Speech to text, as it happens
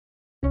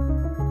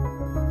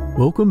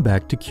Welcome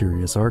back to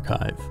Curious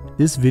Archive.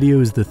 This video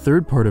is the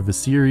third part of a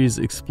series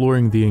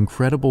exploring the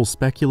incredible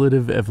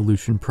speculative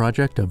evolution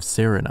project of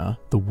Serina,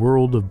 the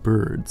world of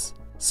birds.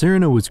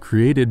 Serina was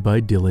created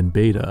by Dylan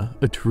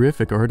Bajda, a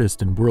terrific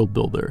artist and world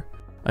builder.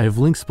 I have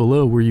links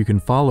below where you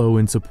can follow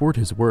and support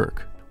his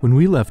work. When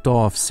we left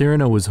off,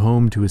 Serina was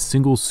home to a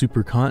single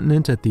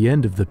supercontinent at the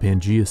end of the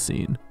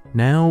Pangeacene.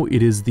 Now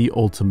it is the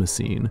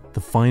Ultimocene, the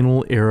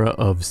final era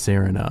of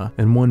Serina,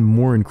 and one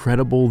more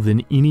incredible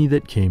than any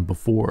that came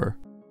before.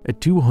 At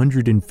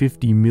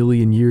 250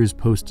 million years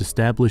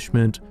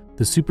post-establishment,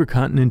 the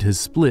supercontinent has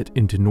split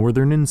into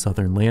northern and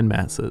southern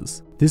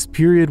landmasses. This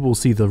period will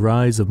see the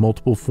rise of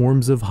multiple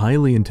forms of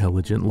highly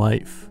intelligent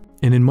life.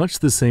 And in much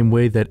the same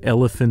way that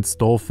elephants,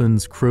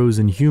 dolphins, crows,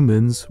 and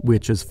humans,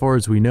 which as far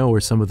as we know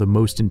are some of the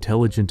most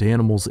intelligent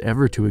animals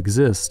ever to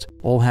exist,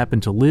 all happen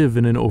to live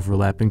in an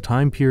overlapping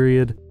time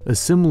period, a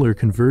similar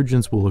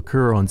convergence will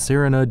occur on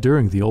Serina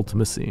during the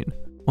Ultimocene.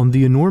 On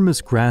the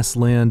enormous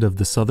grassland of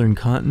the southern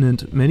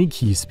continent, many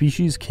key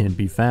species can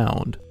be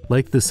found,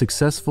 like the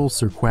successful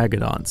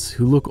cerquagodonts,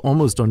 who look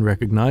almost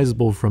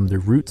unrecognizable from their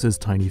roots as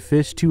tiny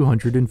fish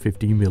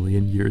 250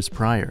 million years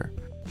prior.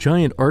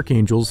 Giant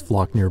archangels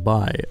flock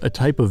nearby, a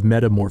type of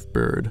metamorph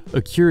bird,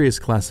 a curious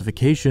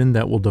classification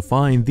that will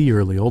define the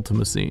early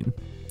Ultimocene.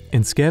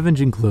 And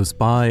scavenging close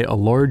by, a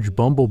large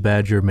bumble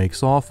badger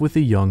makes off with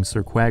a young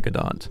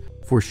cerquagodont,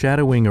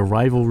 foreshadowing a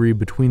rivalry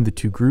between the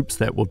two groups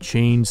that will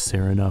change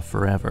Serina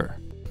forever.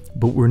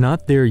 But we're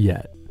not there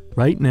yet.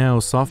 Right now,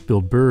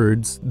 soft-billed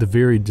birds, the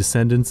varied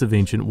descendants of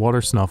ancient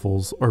water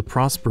snuffles, are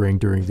prospering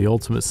during the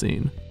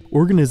Ultimocene.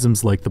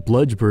 Organisms like the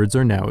bludgebirds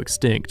are now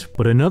extinct,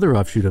 but another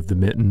offshoot of the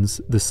mittens,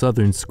 the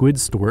southern squid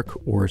stork,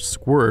 or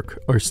squirk,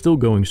 are still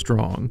going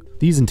strong.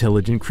 These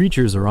intelligent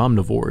creatures are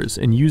omnivores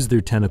and use their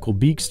tentacle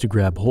beaks to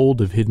grab hold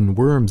of hidden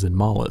worms and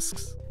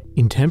mollusks.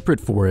 In temperate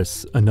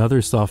forests,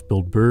 another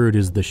soft-billed bird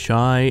is the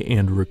shy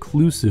and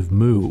reclusive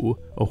moo,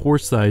 a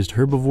horse-sized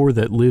herbivore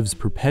that lives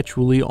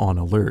perpetually on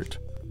alert.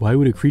 Why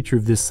would a creature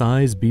of this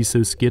size be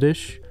so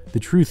skittish? The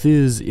truth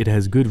is, it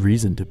has good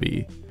reason to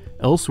be.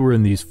 Elsewhere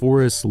in these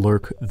forests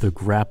lurk the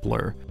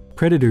grappler,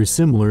 predators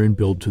similar in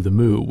build to the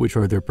moo, which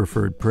are their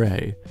preferred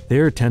prey.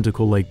 Their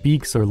tentacle-like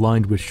beaks are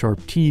lined with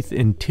sharp teeth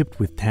and tipped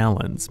with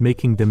talons,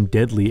 making them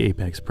deadly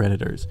apex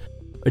predators.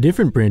 A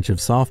different branch of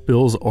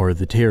softbills are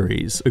the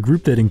terries, a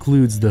group that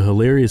includes the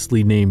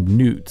hilariously named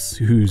newts,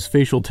 whose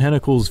facial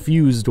tentacles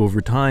fused over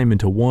time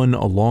into one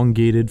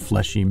elongated,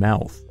 fleshy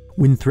mouth.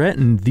 When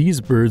threatened, these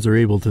birds are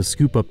able to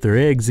scoop up their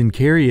eggs and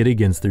carry it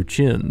against their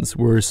chins,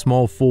 where a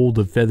small fold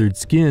of feathered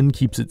skin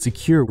keeps it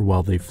secure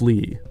while they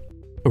flee.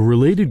 A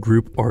related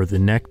group are the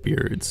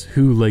neckbeards,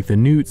 who, like the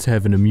newts,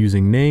 have an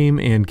amusing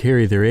name and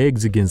carry their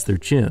eggs against their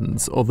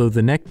chins, although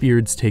the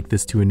neckbeards take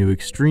this to a new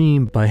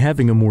extreme by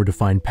having a more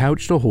defined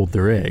pouch to hold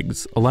their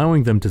eggs,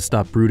 allowing them to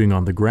stop brooding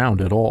on the ground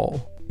at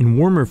all. In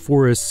warmer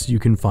forests, you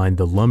can find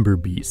the lumber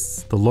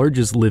beasts, the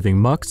largest living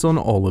mucks on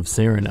all of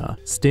Serina,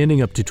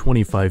 standing up to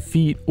 25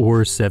 feet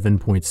or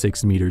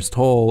 7.6 meters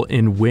tall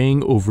and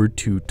weighing over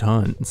 2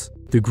 tons.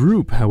 The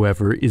group,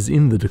 however, is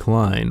in the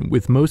decline,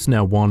 with most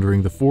now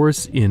wandering the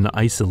forest in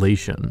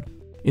isolation.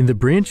 In the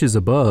branches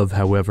above,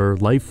 however,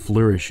 life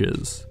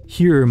flourishes.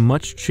 Here,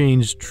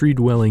 much-changed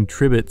tree-dwelling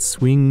tribits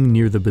swing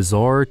near the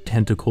bizarre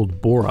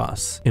tentacled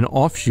boros, an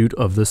offshoot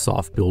of the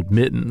soft-billed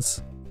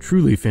mittens.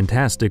 Truly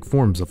fantastic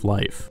forms of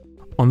life.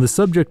 On the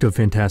subject of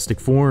fantastic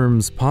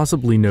forms,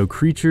 possibly no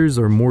creatures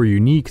are more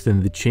unique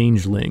than the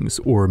changelings,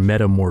 or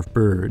metamorph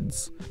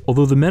birds.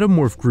 Although the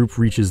metamorph group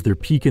reaches their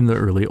peak in the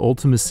early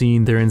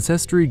Ultimocene, their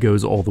ancestry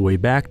goes all the way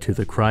back to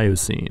the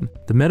Cryocene.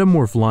 The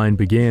metamorph line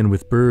began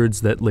with birds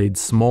that laid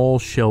small,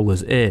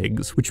 shellless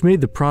eggs, which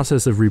made the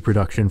process of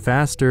reproduction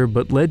faster,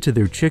 but led to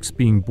their chicks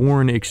being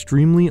born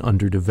extremely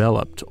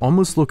underdeveloped,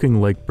 almost looking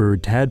like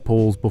bird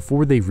tadpoles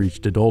before they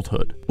reached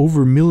adulthood.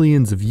 Over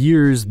millions of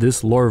years,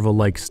 this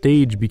larva-like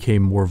stage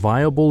became more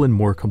viable and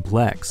more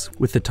complex,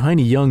 with the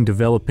tiny young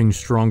developing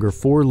stronger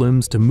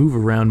forelimbs to move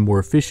around more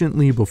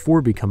efficiently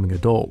before becoming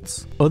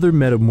adults. Other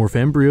metamorph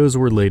embryos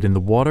were laid in the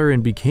water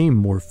and became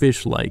more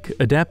fish-like,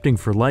 adapting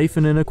for life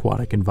in an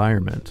aquatic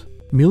environment.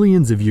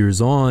 Millions of years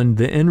on,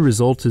 the end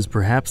result is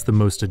perhaps the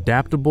most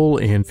adaptable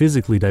and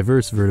physically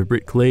diverse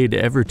vertebrate clade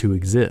ever to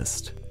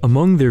exist.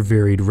 Among their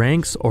varied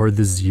ranks are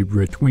the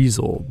zebra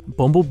tweezle,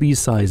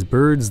 bumblebee-sized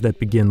birds that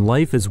begin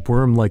life as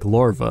worm-like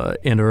larvae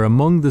and are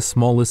among the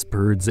smallest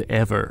birds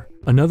ever.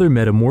 Another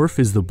metamorph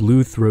is the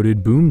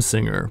blue-throated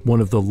boomsinger, one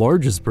of the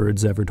largest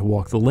birds ever to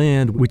walk the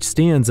land, which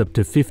stands up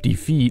to 50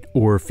 feet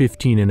or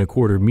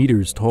 15¼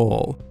 meters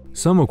tall.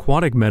 Some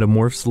aquatic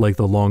metamorphs, like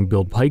the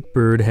long-billed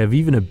pikebird, have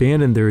even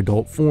abandoned their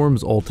adult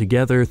forms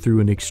altogether through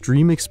an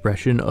extreme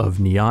expression of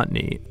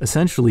neoteny,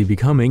 essentially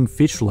becoming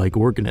fish-like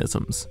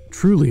organisms.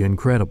 Truly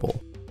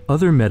incredible.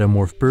 Other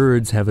metamorph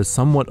birds have a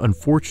somewhat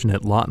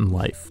unfortunate lot in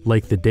life,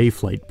 like the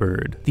dayflight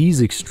bird.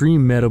 These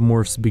extreme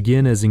metamorphs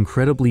begin as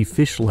incredibly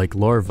fish-like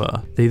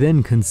larvae. They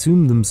then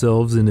consume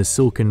themselves in a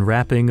silken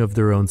wrapping of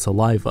their own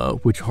saliva,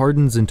 which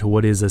hardens into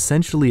what is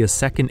essentially a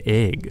second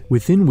egg,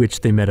 within which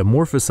they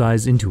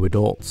metamorphosize into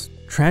adults.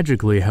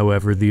 Tragically,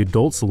 however, the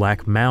adults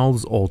lack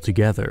mouths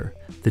altogether.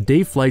 The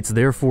day flights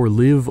therefore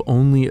live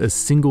only a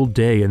single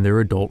day in their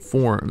adult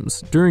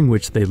forms, during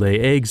which they lay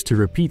eggs to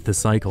repeat the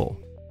cycle.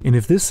 And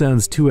if this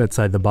sounds too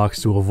outside the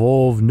box to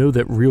evolve, know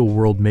that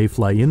real-world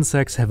mayfly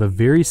insects have a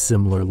very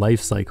similar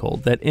life cycle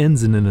that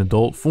ends in an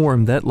adult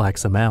form that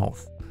lacks a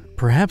mouth.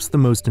 Perhaps the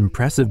most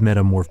impressive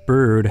metamorph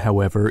bird,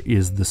 however,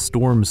 is the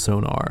storm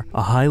sonar,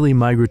 a highly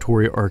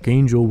migratory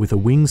archangel with a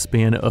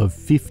wingspan of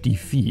 50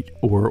 feet,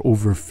 or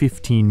over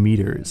 15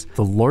 meters,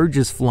 the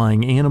largest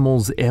flying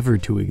animals ever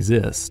to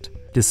exist.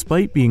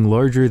 Despite being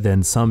larger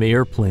than some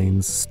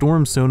airplanes,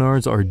 storm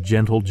sonars are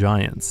gentle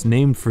giants,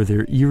 named for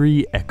their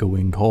eerie,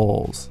 echoing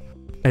calls.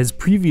 As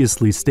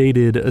previously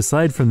stated,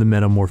 aside from the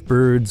metamorph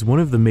birds, one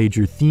of the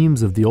major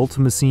themes of the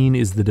Ultimocene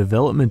is the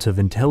development of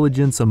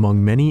intelligence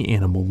among many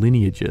animal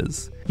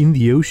lineages. In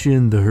the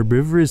ocean, the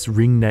herbivorous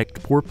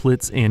ring-necked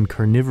porplets and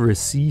carnivorous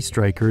sea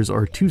strikers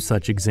are two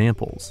such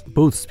examples.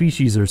 Both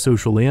species are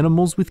social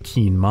animals with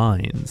keen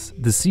minds.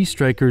 The sea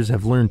strikers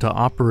have learned to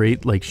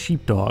operate like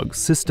sheepdogs,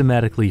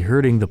 systematically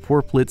herding the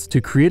porplets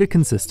to create a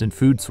consistent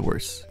food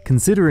source.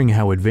 Considering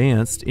how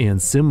advanced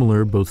and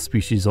similar both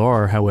species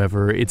are,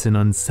 however, it's an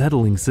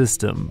unsettling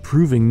system,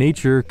 proving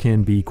nature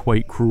can be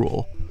quite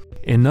cruel.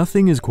 And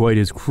nothing is quite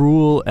as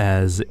cruel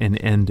as an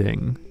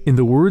ending. In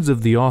the words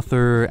of the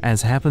author,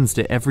 as happens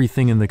to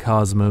everything in the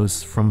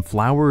cosmos, from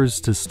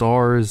flowers to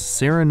stars,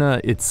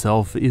 Serina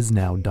itself is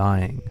now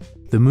dying.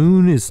 The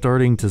moon is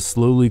starting to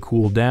slowly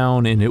cool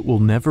down and it will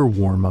never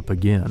warm up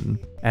again.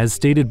 As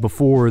stated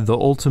before, the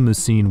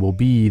Ultimocene will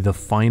be the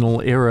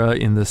final era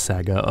in the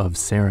saga of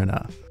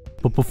Serina.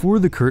 But before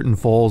the curtain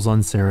falls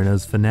on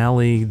Serina's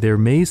finale, there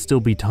may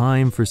still be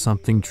time for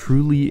something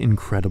truly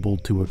incredible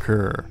to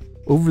occur.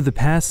 Over the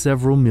past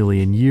several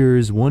million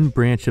years, one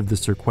branch of the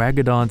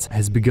Cerquagodonts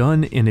has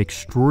begun an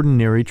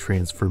extraordinary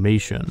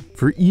transformation.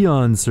 For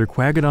eons,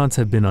 Cerquagodonts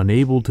have been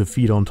unable to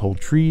feed on tall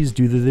trees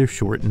due to their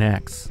short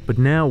necks. But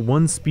now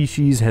one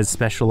species has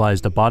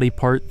specialized a body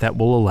part that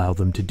will allow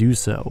them to do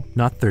so.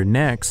 Not their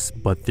necks,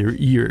 but their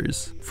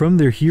ears. From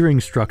their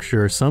hearing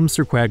structure, some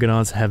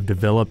Cerquagodonts have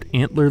developed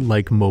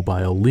antler-like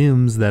mobile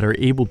limbs that are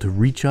able to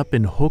reach up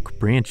and hook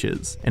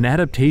branches, an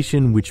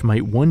adaptation which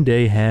might one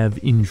day have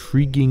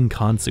intriguing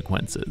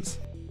consequences.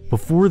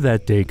 Before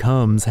that day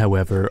comes,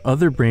 however,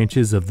 other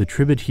branches of the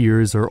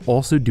Tributeers are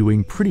also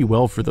doing pretty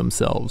well for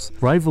themselves,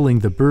 rivaling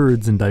the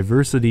birds in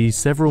diversity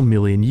several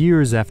million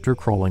years after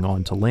crawling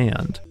onto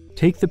land.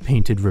 Take the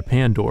painted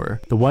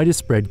Rapandor, the widest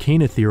spread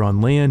canithere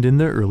on land in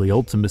the early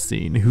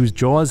Ultimocene, whose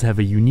jaws have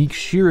a unique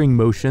shearing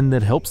motion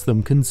that helps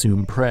them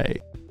consume prey.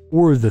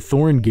 Or the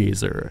thorn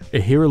gazer,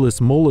 a hairless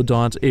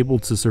molodont able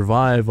to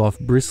survive off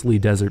bristly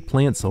desert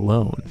plants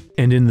alone.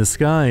 And in the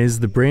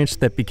skies, the branch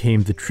that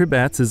became the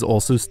Tribats is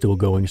also still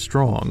going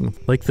strong,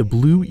 like the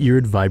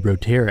blue-eared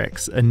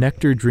Vibropteryx, a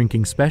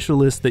nectar-drinking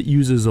specialist that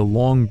uses a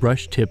long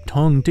brush-tipped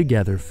tongue to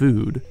gather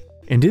food.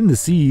 And in the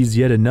seas,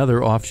 yet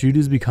another offshoot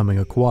is becoming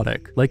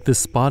aquatic, like the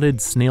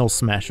spotted snail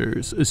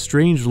smashers, a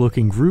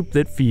strange-looking group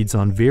that feeds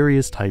on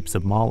various types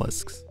of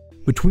mollusks.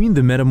 Between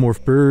the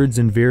metamorph birds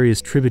and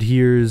various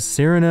Tributeers,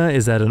 Serina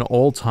is at an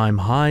all-time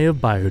high of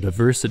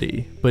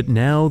biodiversity, but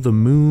now the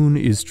moon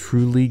is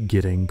truly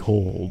getting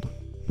cold.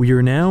 We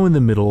are now in the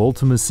middle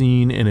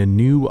Ultimocene and a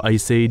new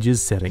ice age is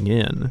setting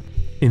in.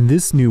 In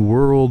this new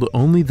world,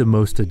 only the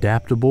most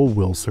adaptable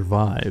will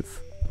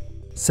survive.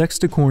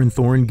 Sexticorn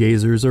thorn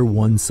gazers are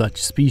one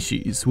such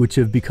species, which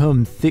have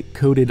become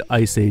thick-coated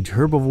Ice Age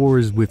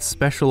herbivores with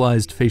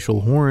specialized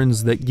facial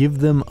horns that give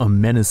them a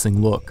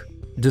menacing look.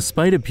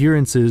 Despite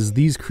appearances,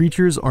 these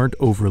creatures aren't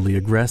overly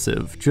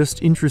aggressive,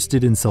 just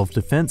interested in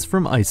self-defense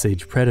from Ice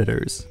Age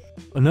predators.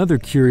 Another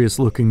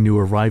curious-looking new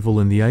arrival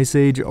in the Ice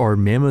Age are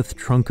mammoth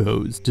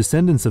truncos,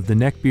 descendants of the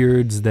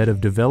neckbeards that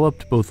have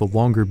developed both a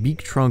longer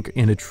beak trunk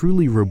and a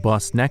truly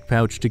robust neck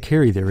pouch to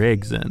carry their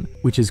eggs in,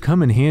 which has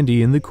come in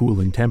handy in the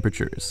cooling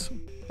temperatures.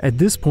 At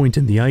this point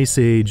in the Ice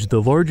Age,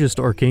 the largest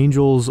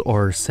archangels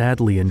are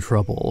sadly in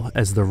trouble,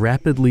 as the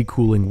rapidly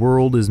cooling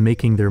world is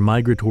making their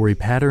migratory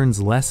patterns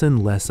less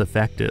and less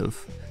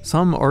effective.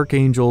 Some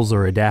archangels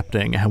are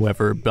adapting,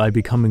 however, by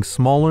becoming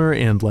smaller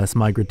and less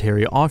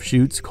migratory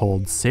offshoots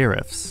called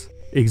serifs.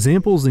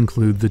 Examples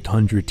include the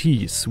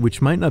Tundratis,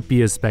 which might not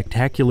be as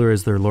spectacular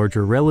as their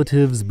larger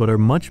relatives, but are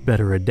much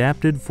better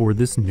adapted for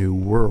this new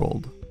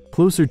world.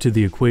 Closer to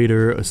the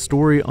equator, a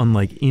story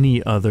unlike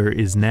any other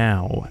is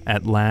now,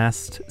 at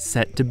last,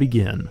 set to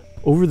begin.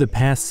 Over the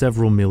past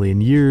several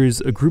million years,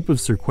 a group of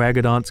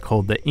Cerquagodonts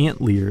called the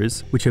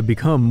Antliers, which have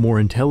become more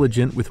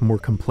intelligent with more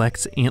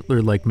complex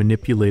antler-like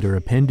manipulator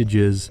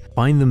appendages,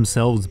 find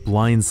themselves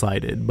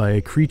blindsided by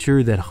a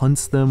creature that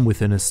hunts them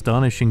with an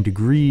astonishing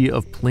degree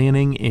of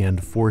planning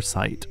and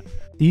foresight.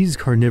 These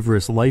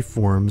carnivorous life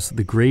forms,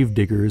 the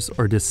gravediggers,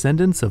 are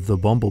descendants of the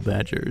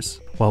bumblebadgers.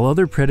 While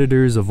other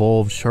predators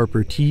evolved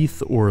sharper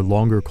teeth or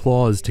longer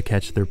claws to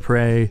catch their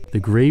prey, the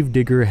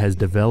gravedigger has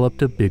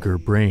developed a bigger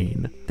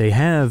brain. They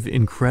have,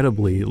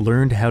 incredibly,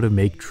 learned how to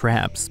make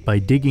traps by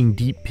digging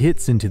deep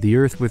pits into the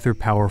earth with their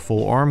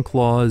powerful arm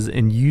claws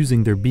and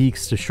using their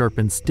beaks to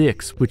sharpen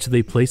sticks, which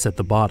they place at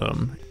the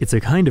bottom. It's a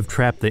kind of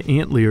trap the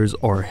antliers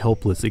are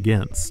helpless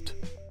against.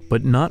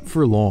 But not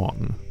for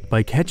long.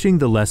 By catching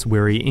the less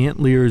wary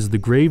antliers, the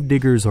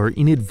gravediggers are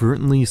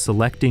inadvertently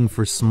selecting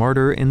for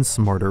smarter and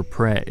smarter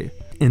prey.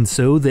 And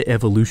so the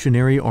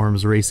evolutionary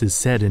arms race is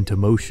set into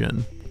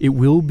motion. It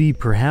will be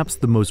perhaps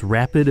the most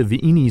rapid of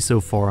any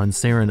so far on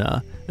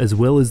Serina, as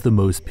well as the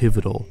most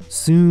pivotal.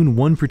 Soon,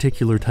 one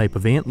particular type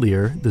of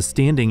antlier, the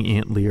standing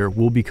antlier,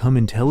 will become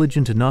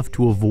intelligent enough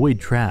to avoid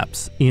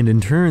traps, and in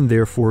turn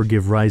therefore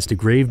give rise to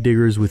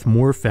gravediggers with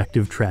more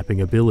effective trapping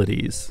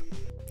abilities.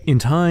 In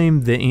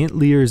time, the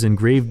antliers and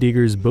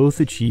gravediggers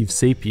both achieve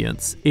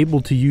sapience, able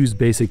to use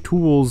basic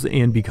tools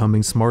and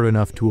becoming smart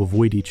enough to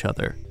avoid each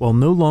other. While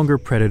no longer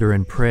predator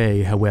and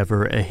prey,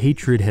 however, a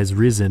hatred has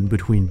risen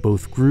between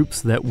both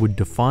groups that would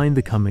define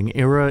the coming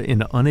era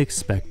in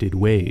unexpected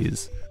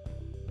ways.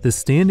 The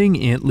standing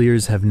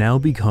antliers have now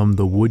become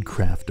the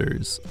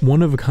woodcrafters,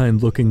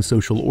 one-of-a-kind looking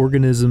social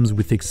organisms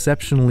with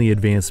exceptionally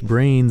advanced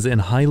brains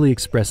and highly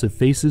expressive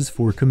faces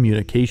for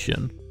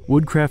communication.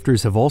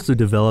 Woodcrafters have also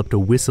developed a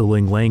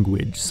whistling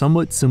language,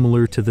 somewhat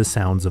similar to the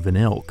sounds of an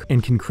elk,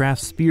 and can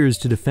craft spears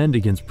to defend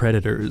against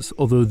predators,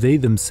 although they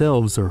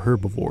themselves are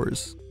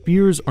herbivores.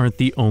 Spears aren't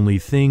the only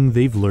thing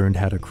they've learned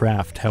how to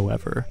craft,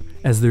 however.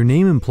 As their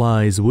name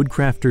implies,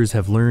 woodcrafters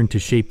have learned to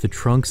shape the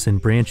trunks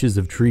and branches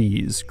of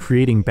trees,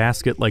 creating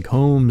basket-like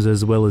homes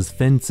as well as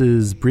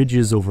fences,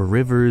 bridges over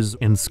rivers,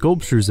 and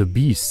sculptures of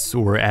beasts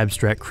or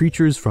abstract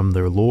creatures from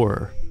their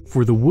lore.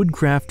 For the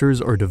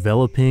woodcrafters are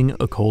developing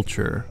a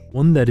culture,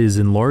 one that is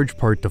in large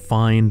part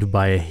defined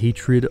by a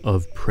hatred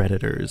of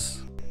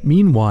predators.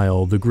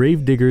 Meanwhile, the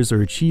gravediggers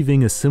are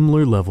achieving a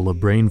similar level of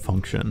brain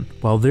function.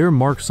 While their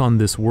marks on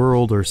this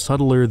world are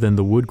subtler than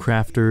the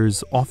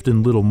woodcrafters,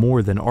 often little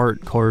more than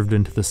art carved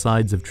into the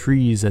sides of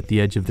trees at the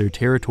edge of their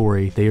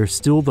territory, they are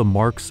still the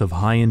marks of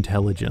high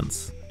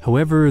intelligence.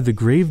 However, the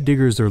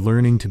gravediggers are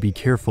learning to be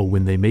careful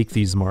when they make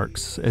these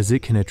marks, as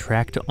it can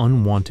attract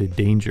unwanted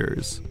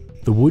dangers.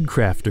 The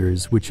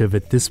woodcrafters, which have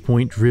at this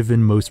point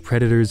driven most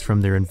predators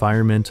from their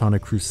environment on a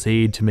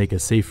crusade to make a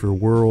safer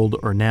world,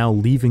 are now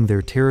leaving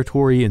their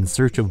territory in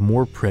search of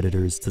more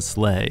predators to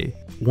slay.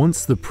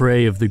 Once the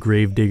prey of the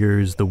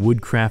gravediggers, the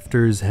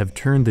woodcrafters have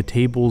turned the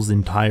tables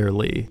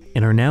entirely,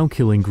 and are now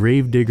killing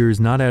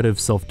gravediggers not out of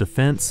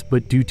self-defense,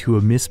 but due to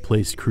a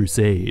misplaced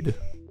crusade.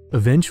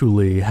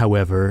 Eventually,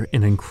 however,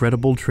 an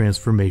incredible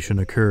transformation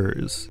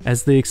occurs.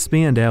 As they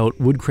expand out,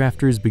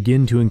 woodcrafters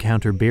begin to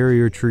encounter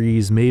barrier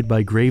trees made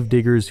by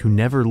gravediggers who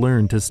never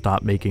learned to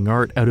stop making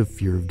art out of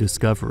fear of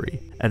discovery.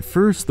 At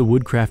first, the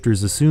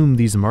woodcrafters assume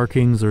these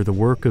markings are the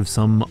work of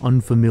some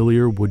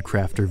unfamiliar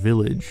woodcrafter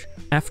village.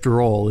 After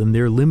all, in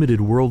their limited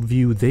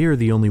worldview, they are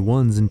the only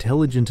ones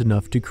intelligent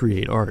enough to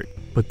create art.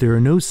 But there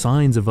are no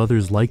signs of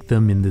others like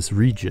them in this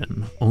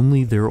region,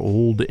 only their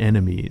old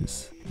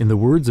enemies. In the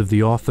words of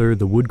the author,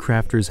 the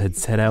woodcrafters had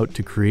set out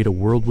to create a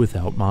world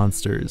without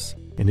monsters,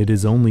 and it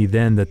is only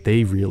then that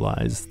they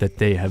realize that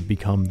they have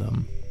become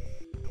them.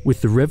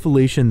 With the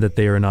revelation that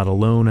they are not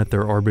alone at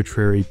their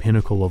arbitrary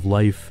pinnacle of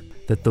life,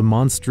 that the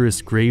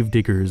monstrous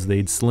gravediggers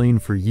they'd slain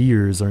for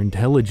years are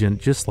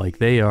intelligent just like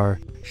they are,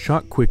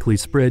 shock quickly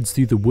spreads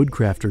through the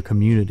woodcrafter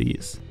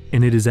communities.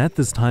 And it is at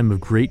this time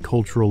of great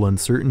cultural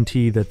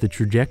uncertainty that the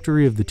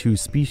trajectory of the two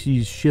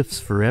species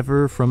shifts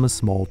forever from a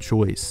small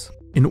choice.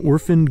 An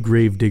orphaned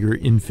gravedigger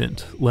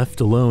infant,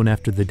 left alone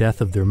after the death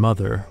of their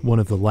mother, one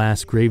of the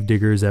last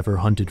gravediggers ever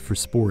hunted for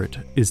sport,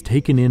 is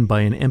taken in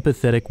by an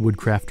empathetic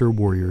woodcrafter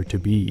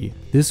warrior-to-be.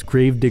 This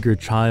gravedigger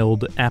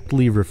child,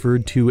 aptly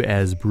referred to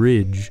as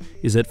Bridge,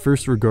 is at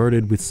first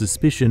regarded with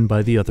suspicion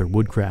by the other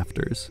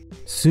woodcrafters.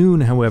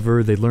 Soon,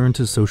 however, they learn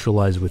to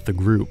socialize with the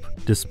group,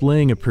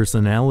 displaying a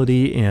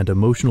personality and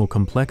emotional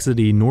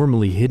complexity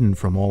normally hidden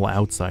from all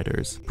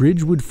outsiders.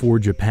 Bridge would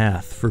forge a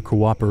path for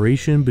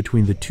cooperation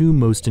between the two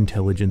most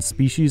intelligent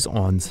species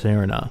on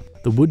Serina.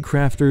 The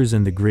woodcrafters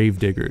and the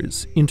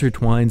gravediggers,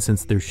 intertwined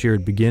since their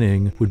shared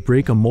beginning, would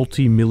break a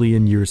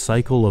multi-million-year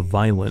cycle of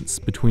violence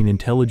between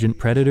intelligent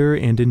predator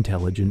and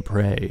intelligent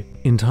prey.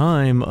 In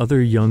time,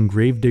 other young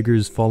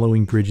gravediggers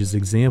following Bridge's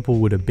example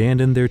would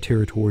abandon their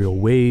territorial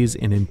ways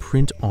and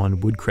imprint on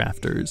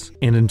woodcrafters,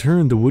 and in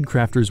turn the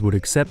woodcrafters would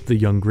accept the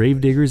young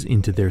gravediggers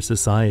into their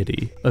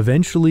society.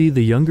 Eventually,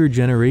 the younger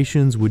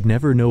generations would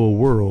never know a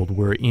world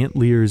where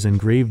antliers and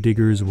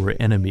gravediggers were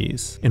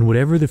enemies, and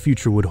whatever the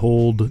future would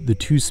hold, the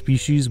two species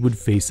species would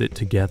face it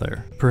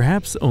together.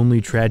 Perhaps only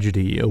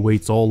tragedy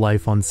awaits all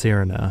life on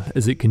Serina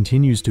as it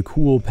continues to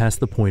cool past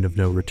the point of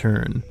no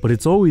return. But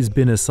it's always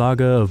been a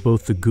saga of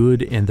both the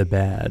good and the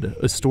bad,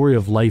 a story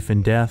of life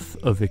and death,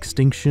 of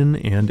extinction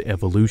and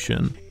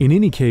evolution. In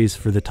any case,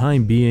 for the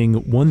time being,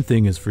 one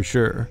thing is for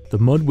sure: the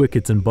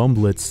mudwickets and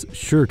bumblets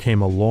sure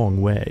came a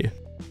long way.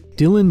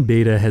 Dylan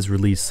Bajda has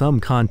released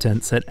some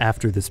content set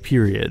after this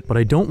period, but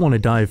I don't want to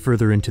dive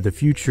further into the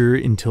future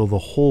until the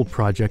whole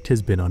project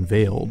has been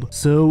unveiled,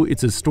 so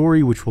it's a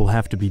story which will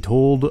have to be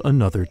told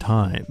another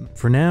time.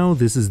 For now,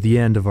 this is the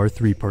end of our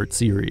 3-part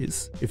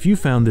series. If you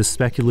found this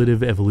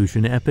speculative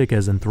evolution epic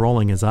as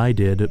enthralling as I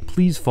did,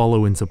 please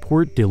follow and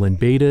support Dylan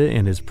Bajda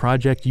and his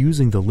project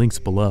using the links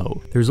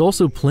below. There's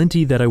also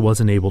plenty that I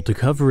wasn't able to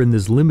cover in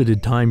this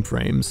limited time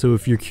frame, so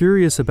if you're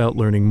curious about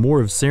learning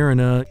more of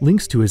Serina,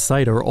 links to his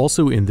site are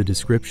also in the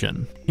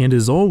description. And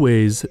as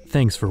always,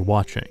 thanks for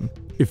watching.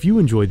 If you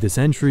enjoyed this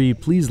entry,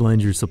 please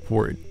lend your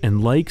support,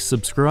 and like,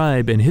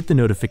 subscribe, and hit the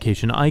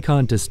notification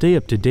icon to stay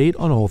up to date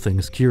on all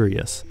things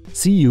curious.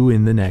 See you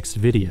in the next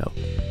video.